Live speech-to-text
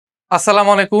আসসালামু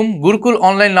আলাইকুম Gurukul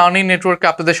online learning নেটওয়ার্কে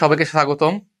আপনাদের সবাইকে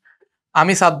স্বাগতম।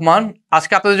 আমি সাদমান।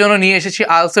 আজকে আপনাদের জন্য নিয়ে এসেছি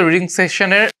আইএলটিএস এর রিডিং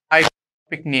সেশনের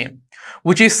টপিক নিয়ে,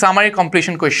 which is summary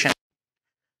completion question.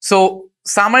 So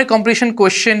summary completion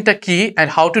questionটা কি and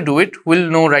how to do it we'll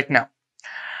know right now.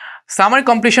 Summary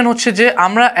completion হচ্ছে যে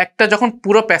আমরা একটা যখন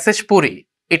পুরো প্যাসেজ পড়ি,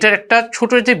 এটার একটা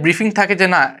ছোট যে ব্রিফিং থাকে যে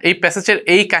না এই প্যাসেজের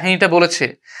এই কাহিনীটা বলেছে,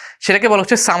 সেটাকে বলা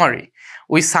হচ্ছে সামারি।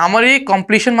 ওই সামারি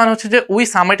কমপ্লিশন মানে হচ্ছে যে ওই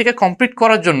সামারিটাকে কমপ্লিট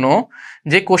করার জন্য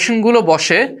যে কোশ্চেনগুলো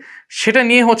বসে সেটা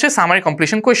নিয়ে হচ্ছে summary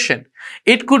completion question.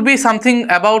 It could be something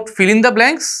about fill in the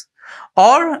blanks,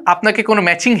 or আপনাকে কোনো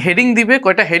ম্যাচিং হেডিং দিবে,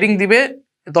 কয়টা হেডিং দিবে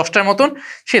 10টার মতন,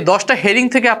 সেই 10টা হেডিং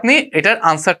থেকে আপনি এটার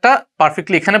আনসারটা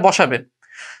পারফেক্টলি এখানে বসাবেন।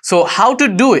 So how to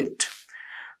do it?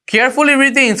 Carefully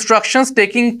read the instructions,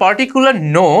 taking particular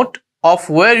note of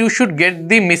where you should get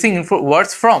the missing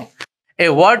words from. A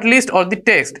word list or the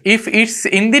text. If it's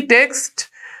in the text,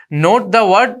 note the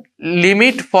word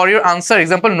limit for your answer.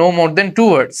 Example, no more than 2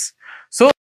 words. So,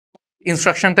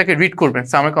 instruction টাকে read করবেন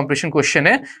summary completion question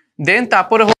এ। Then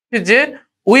তারপরে হচ্ছে যে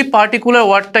ওই particular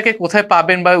ওয়ার্ডটাকে কোথায়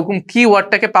পাবেন বা ওরকম কি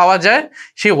ওয়ার্ডটাকে পাওয়া যায়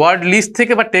সেই ওয়ার্ড লিস্ট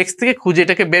থেকে বা টেক্সট থেকে খুঁজে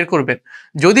এটাকে বের করবেন।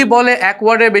 যদি বলে 1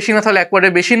 ওয়ার্ডের বেশি না তাহলে 1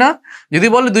 ওয়ার্ডের বেশি না, যদি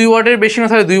বলে 2 ওয়ার্ডের বেশি না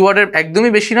তাহলে 2 ওয়ার্ডের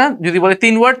একদমই বেশি না, যদি বলে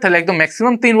 3 ওয়ার্ড তাহলে একদম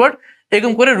ম্যাক্সিমাম 3 ওয়ার্ড,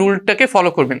 এরকম করে রুলটাকে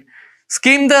ফলো করবেন।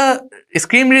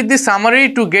 Skim read the summary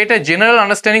to get a general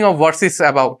understanding of what it's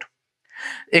about.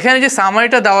 এখানে যে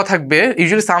সামারিটা দেওয়া থাকবে,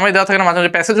 ইউজুয়ালি সামারি দেওয়া থাকে না, মাঝে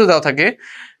মাঝে প্যাসেজও দেওয়া থাকে,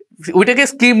 ওইটাকে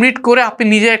স্কিম রিড করে আপনি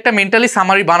নিজে একটা মেন্টালি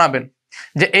সামারি বানাবেন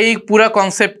যে এই পুরো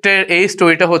কনসেপ্টের এই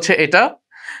স্টোরিটা হচ্ছে এটা।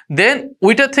 দেন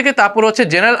ওইটার থেকে তারপর হচ্ছে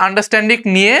জেনারেল আন্ডারস্ট্যান্ডিং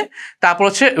নিয়ে তারপর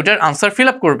হচ্ছে ওইটার আনসার ফিল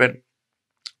আপ করবেন।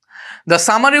 The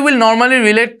summary will normally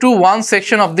relate two one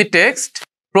section of the text,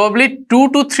 probably 2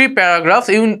 to 3 paragraphs.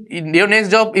 Your next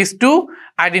job is to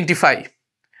identify.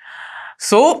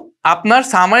 So আপনার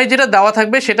সামারি যেটা দেওয়া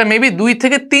থাকবে সেটা মেবি 2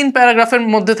 থেকে 3 প্যারাগ্রাফের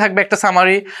মধ্যে থাকবে একটা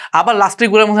সামারি, আবার লাস্টের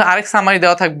গুলোর মধ্যে আরেক সামারি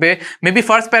দেওয়া থাকবে। মেবি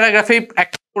ফার্স্ট প্যারাগ্রাফে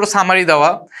একটা পুরো সামারি দেওয়া,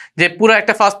 যে পুরো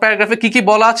একটা ফার্স্ট প্যারাগ্রাফে কি কি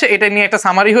বলা আছে এটা নিয়ে একটা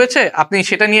সামারি হয়েছে, আপনি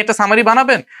সেটা নিয়ে একটা সামারি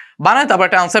বানায় তারপর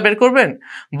একটা আনসার বের করবেন।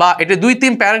 বা এটা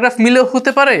 2-3 প্যারাগ্রাফ মিলেও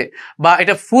হতে পারে, বা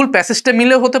এটা ফুল প্যাসেজটা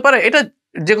মিলেও হতে পারে, এটা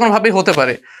যে কোনোভাবেই হতে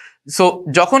পারে। সো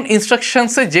যখন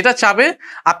ইনস্ট্রাকশনসে যেটা চাবে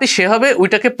আপনি সেভাবে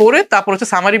ওইটাকে পড়ে তারপর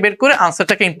হচ্ছে সামারি বের করে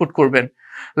আনসারটাকে ইনপুট করবেন।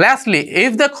 Lastly,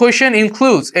 if the question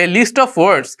includes a list of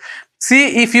words, see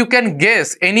if you can guess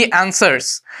any answers.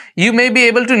 You may be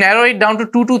able to narrow it down to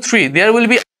 2 to 3. There will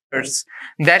be others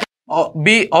that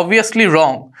be obviously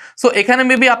wrong. So এখানে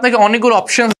maybe আপনাকে অনেকগুলো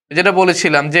options, যেটা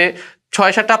বলেছিলাম যে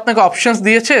 6-7টা আপনাকে options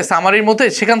দিয়েছে সামারির মধ্যে,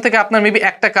 সেখান থেকে আপনার মেবি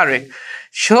একটা কারেক্ট।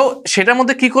 সো সেটার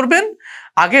মধ্যে কি করবেন,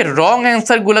 আগে রং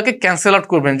অ্যান্সারগুলোকে ক্যান্সেল আউট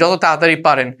করবেন যত তাড়াতাড়ি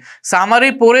পারেন। সামারি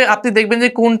পড়ে আপনি দেখবেন যে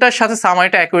কোনটার সাথে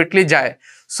সামারিটা অ্যাকুরেটলি যায়।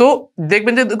 সো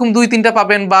দেখবেন যে এরকম 2-3টা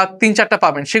পাবেন বা 3-4টা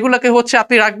পাবেন, সেগুলোকে হচ্ছে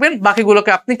আপনি রাখবেন,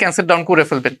 বাকিগুলোকে আপনি ক্যান্সেল ডাউন করে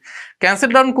ফেলবেন।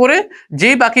 ক্যান্সেল ডাউন করে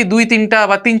যেই বাকি 2-3টা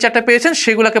বা 3-4টা পেয়েছেন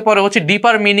সেগুলোকে পরে হচ্ছে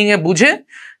ডিপার মিনিংয়ে বুঝে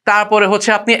তারপরে হচ্ছে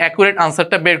আপনি অ্যাকুরেট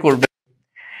আনসারটা বের করবেন।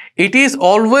 It is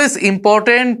always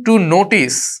important to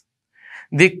notice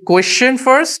the question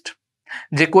first,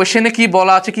 যে কোয়েশ্চেনে কি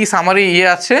বলা আছে, কি সামারি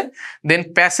আছে, দেন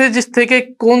প্যাসেজ থেকে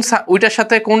কোন ওইটার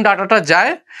সাথে কোন ডাটাটা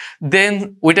যায়, দেন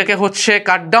ওইটাকে হচ্ছে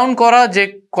কাট ডাউন করা যে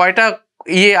কয়টা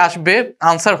আসবে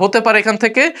আনসার হতে পারে এখান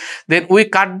থেকে, দেন ওই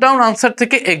কাট ডাউন আনসার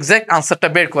থেকে এক্স্যাক্ট আনসারটা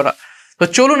বের করা। তো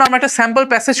চলুন আমরা একটা স্যাম্পল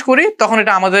প্যাসেজ করি, তখন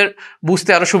এটা আমাদের বুঝতে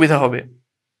আরো সুবিধা হবে।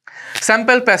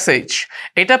 স্যাম্পল প্যাসেজ,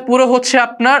 এটা পুরো হচ্ছে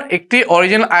আপনার একটি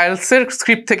অরিজিনাল আইএলটিএস এর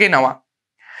স্ক্রিপ্ট থেকে নেওয়া,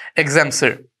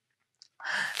 এক্সামসের।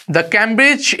 The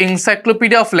Cambridge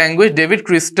Encyclopedia of Language, David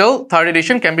Crystal, 3rd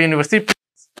edition, Cambridge University.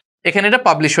 এখানে এটা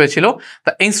পাবলিশ হয়েছিল।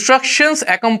 The instructions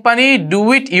accompany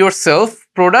do-it-yourself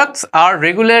products are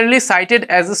regularly cited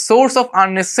as a source of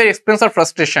unnecessary expense or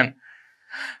frustration.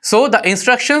 So the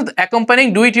instructions accompanying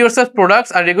do-it-yourself products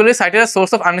are regularly cited as a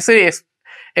source of unnecessary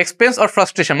expense or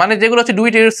frustration, মানে যেগুলো হচ্ছে do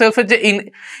it ইয়োরসেলফের যে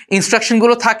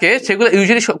ইনস্ট্রাকশনগুলো থাকে সেগুলো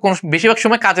usually বেশিরভাগ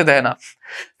সময় কাজে দেয় না।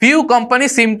 Few company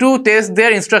seem to test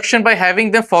there instruction by having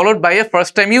them followed by A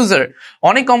first time user.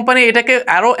 অনেক কোম্পানি এটাকে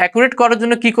আরও অ্যাকুরেট করার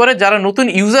জন্য কি করে, যারা নতুন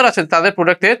ইউজার আছে তাদের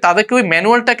প্রোডাক্টে তাদেরকে ওই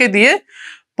ম্যানুয়ালটাকে দিয়ে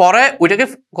পরে ওইটাকে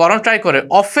করানো ট্রাই করে।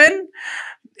 Often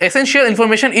essential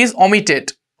information is omitted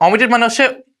মানে হচ্ছে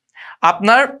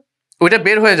আপনার ওইটা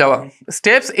বের হয়ে যাওয়া।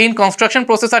 Steps in construction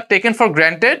process are taken for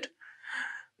granted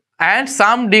and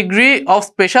some degree of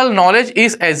special knowledge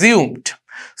is assumed.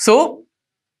 So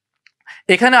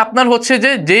এখানে আপনার হচ্ছে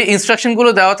যে ইনস্ট্রাকশনগুলো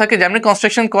দেওয়া থাকে, যেমন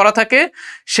কনস্ট্রাকশন করা থাকে,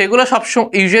 সেগুলো সবসময়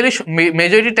ইউজুয়ালি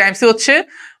মেজরিটি টাইমসে হচ্ছে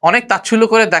অনেক তাচ্ছল্য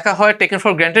করে দেখা হয়, টেকেন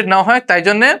ফর গ্রান্টেড নেওয়া হয়, তাই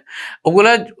জন্যে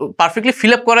ওগুলা পারফেক্টলি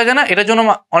ফিল আপ করা যায় না। এটার জন্য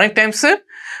অনেক টাইমসে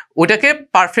ওইটাকে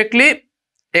পারফেক্টলি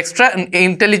এক্সট্রা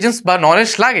ইন্টেলিজেন্স বা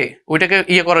নলেজ লাগে ওইটাকে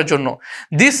ইয়ে করার জন্য।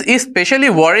 This is specially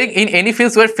wiring in any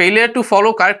fields war failure to follow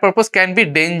correct purpose can be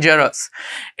dangerous.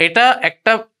 এটা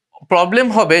একটা প্রবলেম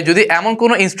হবে যদি এমন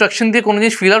কোনো ইনস্ট্রাকশন দিয়ে কোনো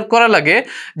জিনিস ফিল আউট করা লাগে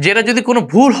যেটা যদি কোনো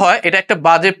ভুল হয় এটা একটা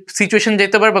বাজে সিচুয়েশন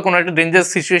যেতে পারে বা কোনো একটা ডেঞ্জারাস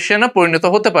সিচুয়েশনে পরিণত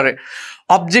হতে পারে।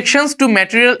 Objections two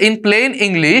material in plane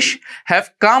English have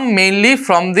come mainly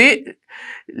from the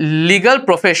legal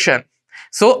profession.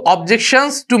 So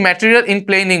objections two material in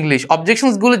plane English,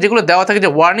 অবজেকশনসগুলো যেগুলো দেওয়া থাকে যে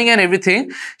ওয়ার্নিং অ্যান্ড এভরিথিং,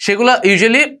 সেগুলো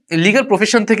ইউজুয়ালি লিগাল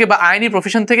প্রফেশন থেকে বা আইনি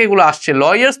প্রফেশন থেকে এগুলো আসছে।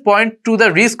 Lawyers point to the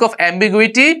risk of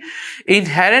ambiguity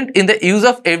inherent in the use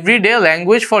of everyday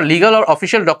language for legal or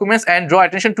official documents and draw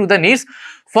attention to the needs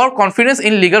for confidence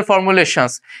in legal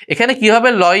formulations. এখানে কিভাবে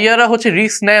লয়াররা হচ্ছে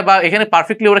risk নেয় বা এখানে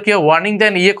perfectly ওরা কিভাবে warning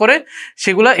দেন ইয়ে করে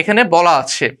সেগুলো এখানে বলা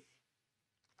আছে।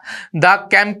 The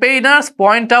campaigners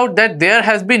point out that there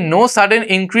has been no sudden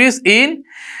increase in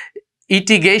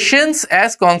litigations as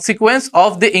consequence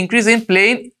of the increase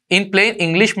in plain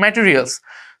English materials.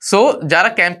 So যারা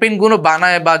ক্যাম্পেইনগুলো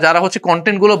বানায় বা যারা হচ্ছে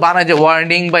কন্টেন্টগুলো বানায় যে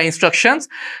ওয়ার্নিং বা ইনস্ট্রাকশনস,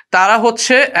 তারা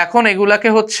হচ্ছে এখন এগুলাকে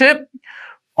হচ্ছে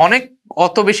অনেক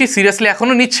অত বেশি সিরিয়াসলি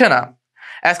এখনো নিচ্ছে না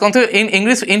as compare in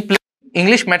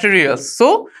English materials. So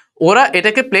ওরা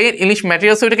এটাকে প্লেন ইংলিশ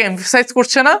ম্যাটেরিয়ালস এটাকে এমফাসাইজ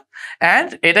করছে না অ্যান্ড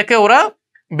এটাকে ওরা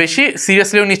বেশি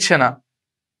সিরিয়াসলিও নিচ্ছে না।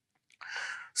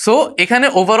 সো এখানে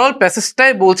ওভারঅল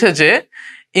প্যাসেজটাই বলছে যে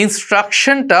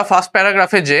ইনস্ট্রাকশনটা ফার্স্ট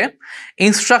প্যারাগ্রাফে যে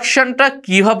ইনস্ট্রাকশনটা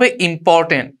কিভাবে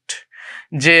ইম্পর্টেন্ট,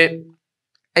 যে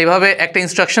এইভাবে একটা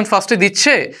ইনস্ট্রাকশন ফার্স্টে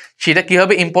দিচ্ছে সেটা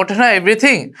কিভাবে ইম্পর্টেন্ট হয়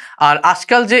এভরিথিং। আর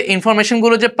আজকাল যে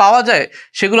ইনফরমেশনগুলো যে পাওয়া যায়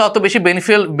সেগুলো অত বেশি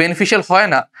বেনিফিশিয়াল হয়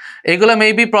না। এগুলো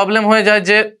মেবি প্রবলেম হয়ে যায়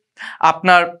যে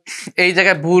আপনার এই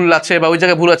জায়গায় ভুল আছে বা ওই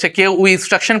জায়গায় ভুল আছে, কেউ ওই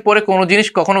ইনস্ট্রাকশন পরে কোনো জিনিস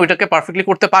কখনো ওইটাকে পারফেক্টলি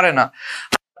করতে পারে না।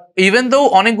 ইভেন দো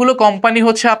অনেকগুলো কোম্পানি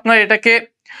হচ্ছে আপনার এটাকে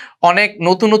অনেক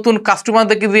নতুন নতুন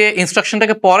কাস্টমারদেরকে দিয়ে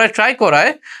ইনস্ট্রাকশনটাকে পরে ট্রাই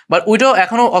করায়, বাট ওইটাও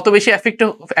এখনো অত বেশি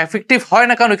এফেক্টিভ হয়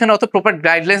না, কারণ ওইখানে অত প্রপার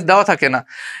গাইডলাইন্স দেওয়া থাকে না।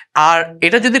 আর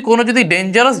এটা যদি কোনো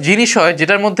ডেঞ্জারাস জিনিস হয়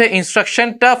যেটার মধ্যে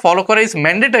ইনস্ট্রাকশনটা ফলো করা ইজ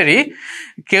ম্যান্ডেটারি,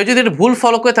 কেউ যদি এটা ভুল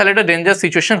ফলো করে তাহলে এটা ডেঞ্জারাস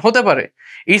সিচুয়েশন হতে পারে।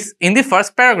 It's in the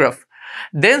first paragraph.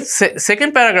 Then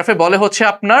second প্যারাগ্রাফে বলে হচ্ছে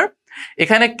আপনার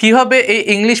এখানে কিভাবে এই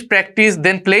ইংলিশ প্র্যাকটিস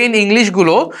দেন প্লেন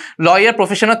ইংলিশগুলো লয়ার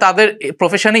প্রফেশনাল তাদের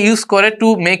প্রফেশনে ইউজ করে to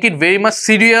make it very much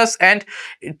serious and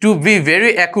two be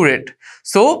very accurate.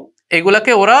 So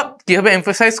এগুলাকে ওরা কীভাবে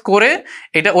এমফাসাইজ করে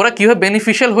এটা ওরা কীভাবে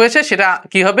বেনিফিশিয়াল হয়েছে সেটা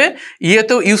কীভাবে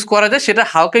ইয়েতেও ইউজ করা যায় সেটা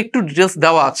হালকা একটু ডিটেলস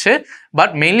দেওয়া আছে, বাট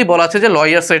মেইনলি বলা আছে যে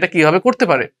লয়ার্সরা এটা কীভাবে করতে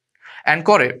পারে অ্যান্ড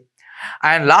করে।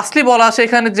 অ্যান্ড লাস্টলি বলা আছে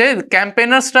এখানে যে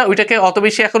ক্যাম্পেনার্সরা ওইটাকে অত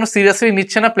বেশি এখনো সিরিয়াসলি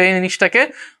নিচ্ছে না প্লেন ইংলিশটাকে,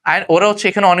 অ্যান্ড ওরা হচ্ছে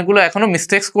এখানে অনেকগুলো এখনো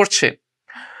মিস্টেক্স করছে।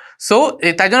 সো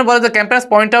তাই জন্য বলা যায় ক্যাম্পেনার্স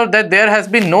point out that there has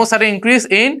been no sudden increase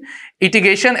in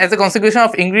litigation as a কনসিকুয়েশন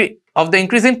of the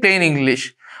increase in plane English.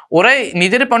 ওরাই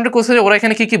নিজেরাই পয়েন্ট করছে যে ওরা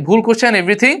এখানে কী কী ভুল করছে অ্যান্ড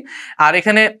এভরিথিং, আর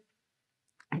এখানে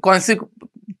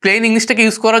প্লেন ইংলিশটাকে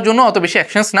ইউজ করার জন্য অত বেশি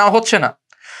অ্যাকশনস নেওয়া হচ্ছে না।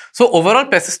 সো ওভারঅল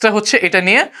প্যাসেজটা হচ্ছে এটা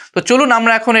নিয়ে। তো চলুন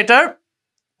আমরা এখন এটার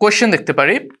কোয়েশ্চেন দেখতে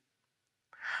পারি।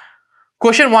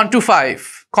 Question 1 to 5,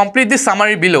 complete this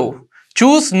summary below,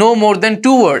 choose no more then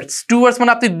 2 words। 2 words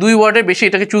মানে আপনি 2 ওয়ার্ডের বেশি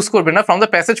এটাকে চুজ করবেন না। From the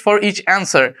passage for each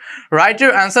answer right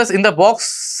your answers in the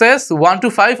boxes 1 to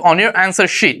 5 on your answer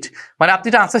sheet. মানে আপনি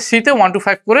এটা অ্যান্সার শিটে 1 to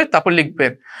 5 করে তারপর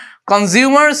লিখবেন।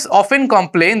 Consumers often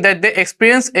complain that they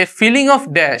experience a feeling of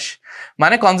dash,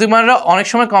 মানে কনজিউমাররা অনেক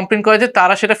সময় কমপ্লেন করে যে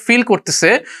তারা সেটা ফিল করতেছে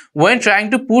when trying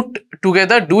to put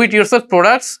together do it yourself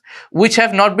products which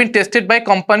have not been tested by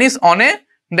companies on a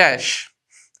dash।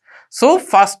 So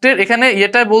ফার্স্টের এখানে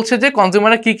এটা বলছে যে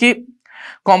কনজিউমাররা কি কি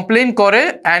কমপ্লেন করে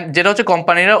অ্যান্ড যেটা হচ্ছে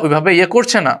কোম্পানিরা ওইভাবে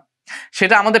করছে না,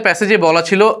 সেটা আমাদের প্যাসেজে বলা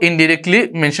ছিল, ইনডিরেক্টলি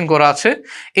মেনশন করা আছে।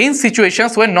 In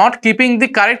situations way not keeping the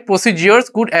correct প্রসিজিওর্স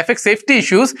could effect safety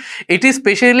issues, it is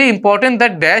specially important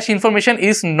that dash information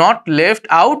is not left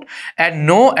out and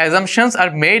no assumptions are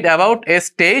made about a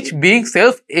stage being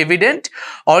self evident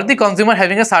or the consumer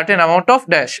having a certain amount of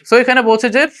dash. So এখানে বলছে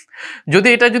যে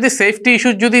যদি safety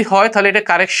issues যদি হয় তাহলে এটা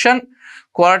correction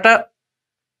করাটা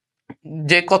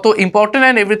যে কত ইম্পর্টেন্ট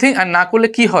অ্যান্ড এভরিথিং, আর না করলে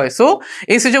কি হয়। সো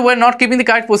এই situation way not keeping the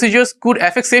correct প্রসিজিওর্স could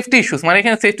effect safety issues, মানে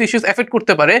এখানে সেফটি ইস্যুস এফেক্ট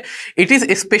করতে পারে। It is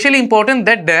specially important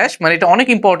that dash, মানে এটা অনেক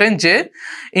ইম্পর্টেন্ট যে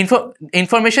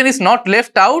information is not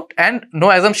left out and no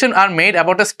assumption are made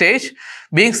about a stage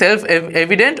being self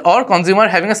evident or consumer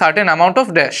having a certain amount of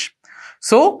dash.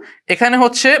 So এখানে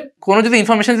হচ্ছে কোনো যদি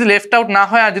information যদি left out না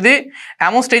হয় আর যদি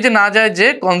এমন স্টেজে না যায় যে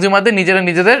কনজিউমারদের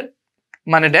নিজেদের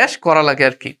মানে ড্যাশ করা লাগে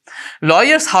আর কি।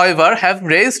 Lawyers, however, have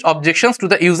raised objections to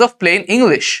the use of plain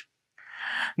English.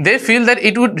 They feel that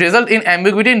it would result in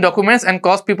ambiguity in documents and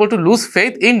cause people to lose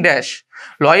faith in dash.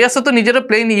 Lawyers তো নিজেরা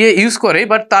plane use করে,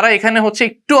 but তারা এখানে হচ্ছে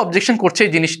একটু objection করছে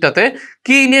এই জিনিসটাতে।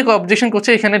 কি নিয়ে অবজেকশন করছে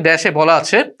এখানে ড্যাশে বলা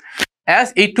আছে, as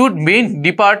it would mean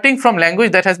departing from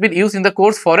language that has been used in the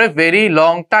course for a very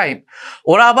long time.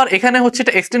 ওরা আবার এখানে হচ্ছে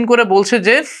এটা এক্সটেন্ড করে বলছে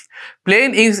যে প্লেন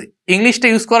ইংলিশটা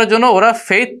ইউজ করার জন্য ওরা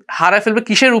ফেথ হারায় ফেলবে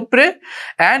কিসের উপরে,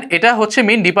 অ্যান্ড এটা হচ্ছে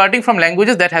মিন departing from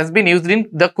languages that has been used in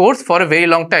the course for a very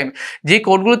long time. যে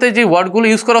কোডগুলোতে যে ওয়ার্ডগুলো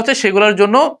ইউজ করা হচ্ছে সেগুলোর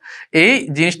জন্য এই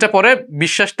জিনিসটা পরে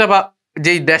বিশ্বাসটা বা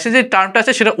যেই দেশে যে টার্মটা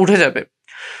আছে সেটা উঠে যাবে।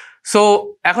 সো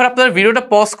এখন আপনারা ভিডিওটা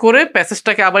পজ করে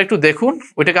প্যাসেজটাকে আবার একটু দেখুন,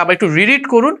 ওইটাকে আবার একটু রিডিট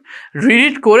করুন,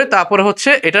 রিডিট করে তারপরে হচ্ছে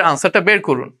এটার আনসারটা বের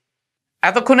করুন।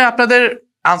 এতক্ষণে আপনাদের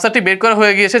আনসারটি বের করা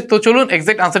হয়ে গিয়েছে, তো চলুন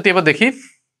এক্সাক্ট আনসারটি এবার দেখি।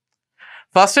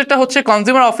 ফার্স্টেরটা হচ্ছে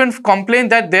consumer often complain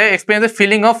that they experience the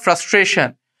feeling of frustration.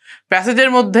 প্যাসেজের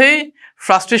মধ্যেই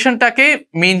ফ্রাস্ট্রেশনটাকে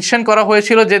মেনশন করা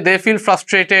হয়েছিল যে দে ফিল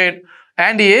ফ্রাস্ট্রেটেড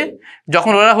অ্যান্ড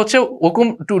যখন ওরা হচ্ছে হুকুম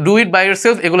to do it by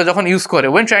yourself এগুলো যখন ইউজ করে,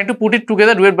 when trying to put it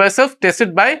together do it by yourself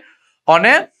tested by on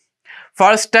a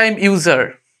first time user.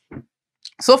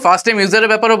 So first time ইউজারের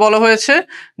ব্যাপারে বলা হয়েছে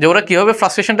যে ওরা কীভাবে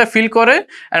ফ্রাস্ট্রেশনটা ফিল করে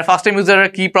and first time ইউজাররা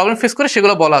key problem face করে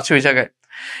সেগুলো বলা আছে ওই জায়গায়।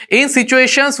 In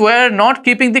situations where not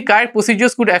keeping the correct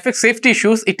procedures could affect safety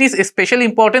issues, it is especially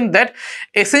important that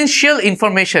essential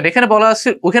information, এখানে বলা আছে,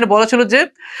 ওখানে বলা ছিল যে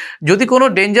যদি কোনো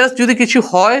ডেঞ্জারাস যদি কিছু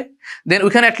হয় দেন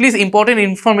ওইখানে অ্যাটলিস্ট ইম্পর্টেন্ট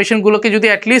ইনফরমেশনগুলোকে যদি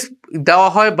অ্যাটলিস্ট দেওয়া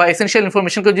হয় বা এসেনশিয়াল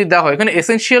ইনফরমেশনকে যদি দেওয়া হয়, এখানে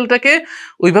এসেনশিয়ালটাকে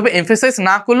ওইভাবে এমফেসাইজ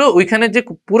না করলেও ওইখানে যে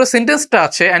পুরো সেন্টেন্সটা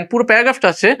আছে অ্যান্ড পুরো প্যারাগ্রাফটা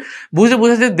আছে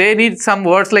বুঝে যে they need some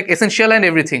words like essential and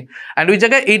everything, and ওই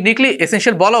জায়গায় ইউনিকলি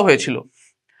এসেনশিয়াল বলা হয়েছিল।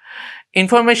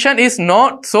 Information is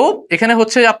not so এখানে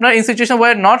হচ্ছে আপনার in situation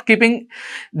where not keeping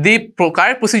the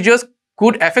correct procedures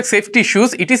could affect safety issues,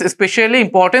 it is especially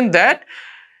important that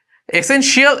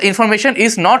essential information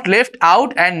is not left out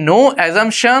and no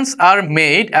assumptions are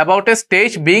made about a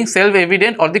stage being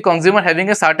self-evident or the consumer having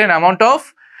a certain amount of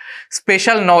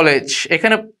special knowledge.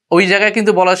 এখানে ওই জায়গায়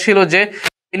কিন্তু বলা ছিল যে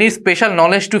need special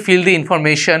knowledge to fill the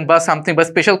information বা something বা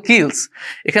special skills,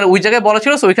 এখানে ওই জায়গায় বলা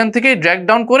ছিল, সো ওইখান থেকে ড্র্যাগ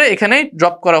ডাউন করে এখানে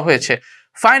ড্রপ করা হয়েছে।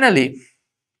 Finally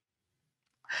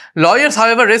lawyers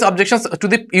however raise objections to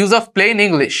the use of plain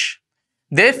English.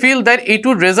 They feel that it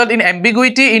would result in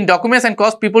ambiguity in documents and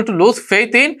cause people to lose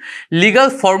faith in legal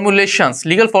formulations.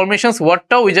 Legal formulations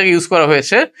wordটা ওই জায়গায় use করা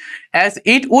হয়েছে, as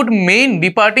it would mean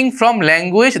departing from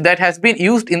language that has been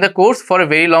used in the course for a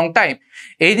very long time.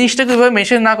 এই জিনিসটাকে ওইভাবে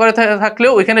mention না করে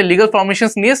থাকলেও ওইখানে লিগাল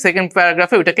ফর্মেশনস নিয়ে সেকেন্ড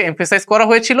প্যারাগ্রাফে ওইটাকে এমফেসাইজ করা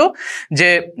হয়েছিল যে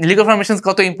লিগাল ফর্মেশনস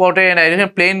কত ইম্পর্টেন্ট,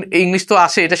 প্লেন ইংলিশ তো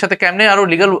আসে, এটার সাথে কেমনে আরও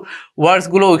লিগাল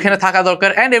ওয়ার্ডসগুলো ওইখানে থাকা দরকার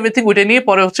অ্যান্ড এভরিথিং, ওইটা নিয়ে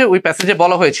পরে হচ্ছে ওই প্যাসেজে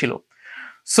বলা হয়েছিল।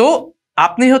 সো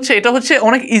আপনি হচ্ছে এটা হচ্ছে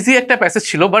অনেক ইজি একটা প্যাসেজ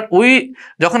ছিল, বাট ওই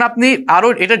যখন আপনি আরও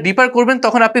এটা ডিপার করবেন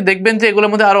তখন আপনি দেখবেন যে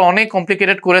এগুলোর মধ্যে আরও অনেক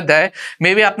কমপ্লিকেটেড করে দেয়।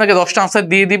 মেবি আপনাকে 10টা আনসার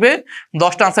দিয়ে দিবে,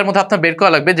 10টা আনসারের মধ্যে আপনার বের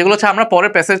করা লাগবে, যেগুলো হচ্ছে আমরা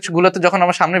পরের প্যাসেজগুলোতে যখন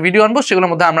আমরা সামনে ভিডিও আনবো সেগুলোর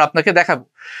মধ্যে আমরা আপনাকে দেখাবো।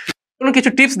 কিছু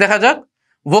টিপস দেখা যাক।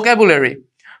 Vocabulary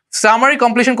summary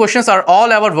completion questions are all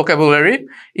about vocabulary.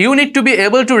 You need to be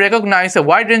able to recognize a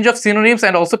wide range of synonyms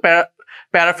and also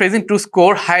paraphrasing to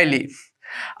score highly.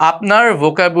 আপনার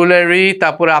ভোকাবুলারি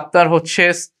তারপরে আপনার হচ্ছে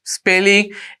স্পেলিং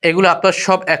এগুলো আপনার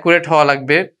সব অ্যাকুরেট হওয়া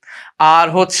লাগবে, আর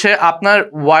হচ্ছে আপনার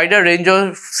ওয়াইডার রেঞ্জ অফ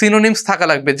সিনোনিমস থাকা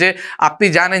লাগবে, যে আপনি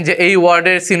জানেন যে এই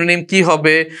ওয়ার্ডের সিনোনিম কি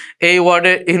হবে, এই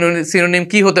ওয়ার্ডের সিনোনিম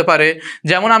কি হতে পারে।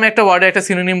 যেমন আমি একটা ওয়ার্ডের একটা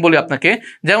সিনোনিম বলি আপনাকে,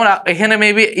 যেমন এখানে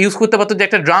মেবি ইউজ করতে পারতো যে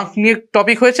একটা ড্রাঙ্ক নিয়ে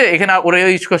টপিক হয়েছে, এখানে ওরা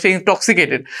ইউজ করছে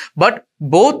intoxicated, but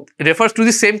both refers to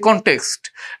the same context.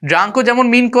 ড্রাঙ্কও যেমন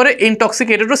মিন করে,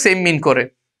 ইনটক্সিকেটেডও সেম মিন করে।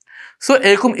 সো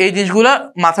এরকম এই জিনিসগুলো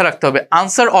মাথায় রাখতে হবে।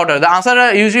 Answer order, the answer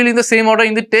R usually in the same order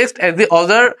in the text as the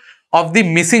order of the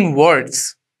missing words.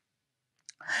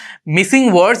 Missing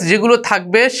ওয়ার্ডস যেগুলো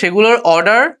থাকবে সেগুলোর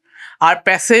অর্ডার আর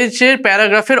প্যাসেজের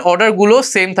প্যারাগ্রাফের অর্ডারগুলো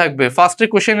সেম থাকবে। ফার্স্টের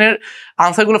কোশ্চেনের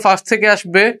আনসারগুলো ফার্স্ট থেকে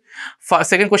আসবে,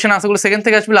 সেকেন্ড কোশ্চেন আনসারগুলো সেকেন্ড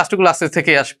থেকে আসবে, লাস্টগুলো লাস্টের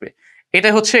থেকে আসবে।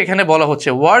 এটাই হচ্ছে এখানে বলা হচ্ছে।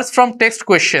 Words from text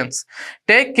questions,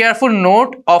 take careful note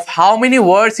of how many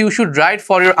words you should write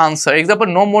for your answer. Example,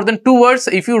 no more then 2 words.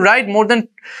 If you write more than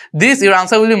this, your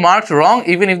answer will be marked wrong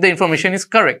even if the information is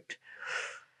correct.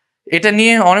 এটা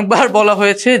নিয়ে অনেকবার বলা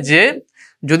হয়েছে যে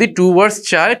যদি 2 words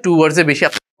চায়, 2 words-এর বেশি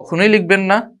আপনি কখনোই লিখবেন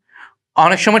না।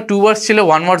 অনেক সময় 2 words ছিল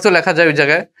 1 words-ও লেখা যায় ওই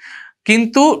জায়গায়,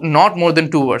 কিন্তু নট মোর দেন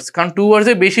 2 words, কারণ 2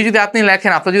 words-এর বেশি যদি আপনি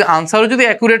লেখেন, আপনার যদি আনসারও যদি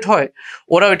অ্যাকুরেট হয়,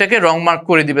 ওরা ওইটাকে রং মার্ক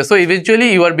করে দিবে। So eventually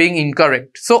you are being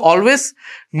incorrect. So always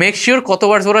make sure কত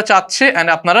ওয়ার্ডস ওরা চাচ্ছে অ্যান্ড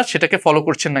আপনারা সেটাকে ফলো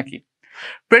করছেন নাকি।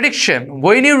 Prediction,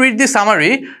 when you read the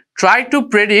summary, try to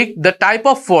predict the type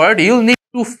of word you'll need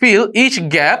to fill each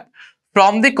gap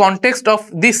from the context of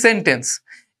this sentence.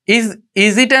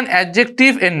 Is it an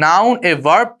adjective, a noun, a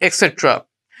verb, etc.?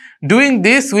 Doing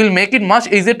this will make it much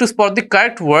easier to spot the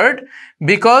correct word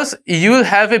because you will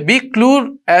have a big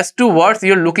clue as to what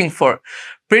you're looking for.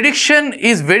 Prediction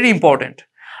is very important.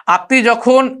 আপনি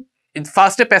যখন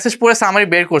ফার্স্টে passage পড়ে summary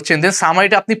বের করছেন, দেন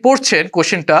সামারিটা আপনি পড়ছেন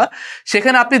কোশ্চেনটা,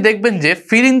 সেখানে আপনি দেখবেন যে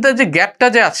ফিল ইন দ্য যে গ্যাপটা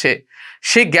যে আছে,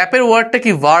 সেই গ্যাপের ওয়ার্ডটা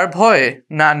কি ভার্ব হয়,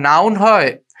 না নাউন হয়,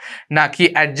 নাকি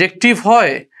অ্যাডজেক্টিভ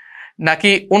হয়,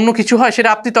 নাকি অন্য কিছু হয়, সেটা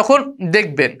আপনি তখন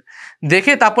দেখবেন।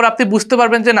 দেখে তারপর আপনি বুঝতে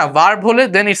পারবেন যে না ভার্ব হলে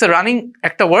দেন ইটস এ রানিং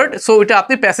একটা ওয়ার্ড, সো ওইটা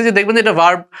আপনি প্যাসেজে দেখবেন যে এটা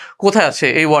ভার্ব কোথায় আছে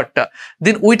এই ওয়ার্ডটা,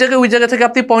 দেন ওইটাকে ওই জায়গা থেকে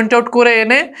আপনি পয়েন্ট আউট করে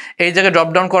এনে এই জায়গায় ড্রপ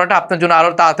ডাউন করাটা আপনার জন্য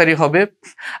আরও তাড়াতাড়ি হবে।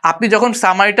 আপনি যখন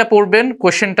সামারিটা পড়বেন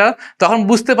কোশ্চেনটা, তখন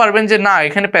বুঝতে পারবেন যে না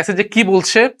এখানে প্যাসেজে কি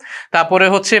বলছে, তারপরে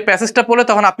হচ্ছে প্যাসেজটা পড়লে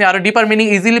তখন আপনি আরও ডিপার মিনিং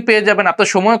ইজিলি পেয়ে যাবেন, আপনার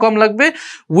সময় কম লাগবে।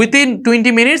 Within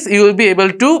 20 minutes you will be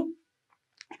able to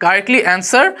correctly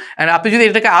answer, and আপনি যদি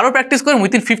এটাকে আরো প্র্যাকটিস করেন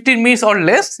within 15 minutes or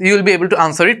less you will be able to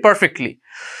answer it perfectly.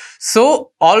 So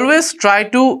always try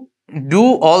to do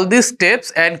all these steps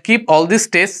and keep all these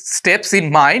steps in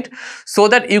mind so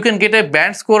that you can get a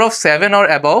band score of 7 or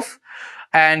above.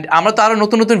 And আমরা তো আরো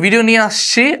নতুন নতুন video নিয়ে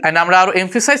আসছি, and আমরা আরো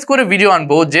emphasise করে ভিডিও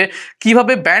আনবো যে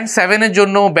কিভাবে ব্যান্ড 7 এর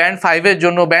জন্য, ব্যান্ড 5 এর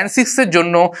জন্য, ব্যান্ড 6 এর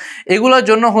জন্য, এগুলোর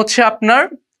জন্য হচ্ছে আপনার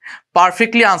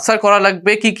পারফেক্টলি আনসার করা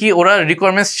লাগবে, কি কি ওরা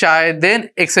রিকোয়ারমেন্টস চায়, দেন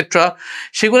এক্সেট্রা,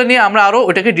 সেগুলো নিয়ে আমরা আরও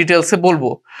ওটাকে ডিটেলসে বলবো।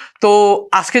 তো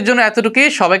আজকের জন্য এতটুকুই,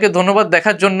 সবাইকে ধন্যবাদ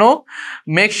দেখার জন্য।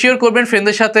 মেক শিওর করবেন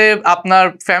ফ্রেন্ডদের সাথে, আপনার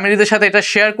ফ্যামিলিদের সাথে এটা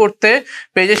শেয়ার করতে,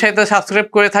 পেজের সাথে সাবস্ক্রাইব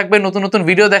করে থাকবেন নতুন নতুন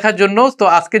ভিডিও দেখার জন্য। তো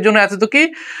আজকের জন্য এতটুকুই,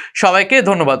 সবাইকে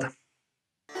ধন্যবাদ।